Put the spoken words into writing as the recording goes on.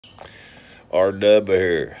RW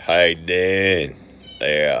here. Hey Dan.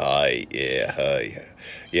 Yeah, hi. Yeah, hi.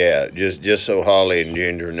 Yeah, just so Holly and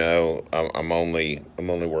Ginger know, I'm only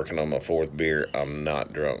working on my fourth beer. I'm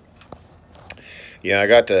not drunk. Yeah, I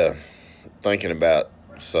got to thinking about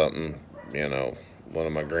something. You know, one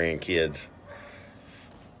of my grandkids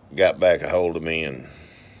got back a hold of me, and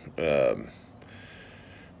um,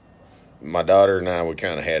 my daughter and I, we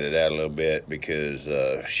kind of had it out a little bit because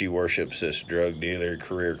she worships this drug dealer,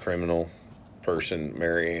 career criminal person,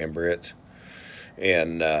 Mary Ann Britz,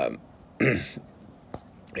 and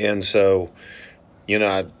and so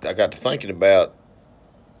I got to thinking about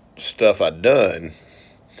stuff I'd done,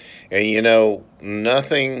 and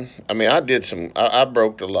nothing. I mean, I did some. I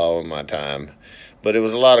broke the law in my time, but it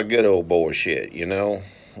was a lot of good old boy shit.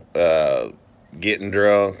 Uh, Getting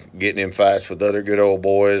drunk, getting in fights with other good old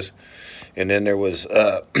boys. And then there was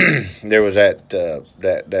there was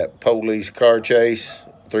that police car chase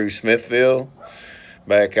through Smithville.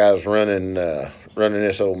 Back I was running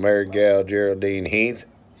this old married gal Geraldine Heath,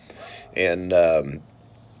 and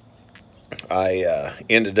I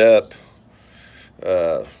ended up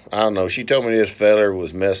I don't know. She told me this feller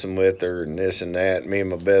was messing with her and this and that. Me and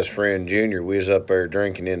my best friend Junior, we was up there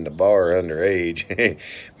drinking in the bar underage.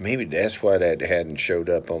 Maybe that's why that hadn't showed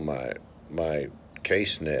up on my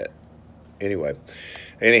case net. Anyway,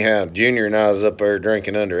 anyhow, Junior and I was up there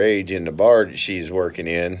drinking underage in the bar that she's working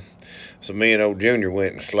in. So me and old Junior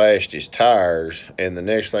went and slashed his tires, and the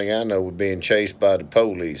next thing I know, we're being chased by the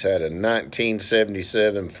police. Had a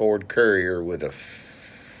 1977 Ford Courier with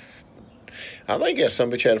I think that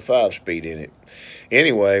some bitch had a 5-speed in it.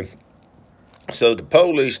 Anyway, so the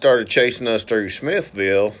police started chasing us through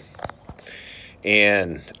Smithville,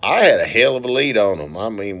 and I had a hell of a lead on them. I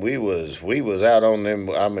mean, we was out on them.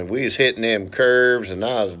 I mean, we was hitting them curves, and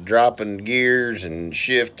I was dropping gears and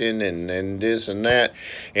shifting and this and that,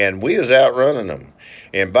 and we was outrunning them.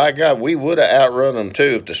 And by God, we would have outrun them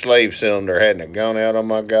too if the slave cylinder hadn't gone out on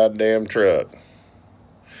my goddamn truck.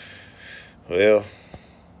 Well,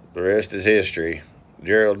 the rest is history.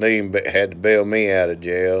 Geraldine had to bail me out of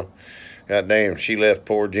jail. Goddamn, she left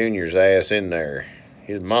poor Junior's ass in there.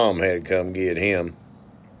 His mom had to come get him.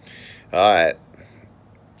 All right.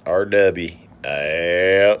 RW.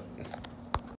 Out.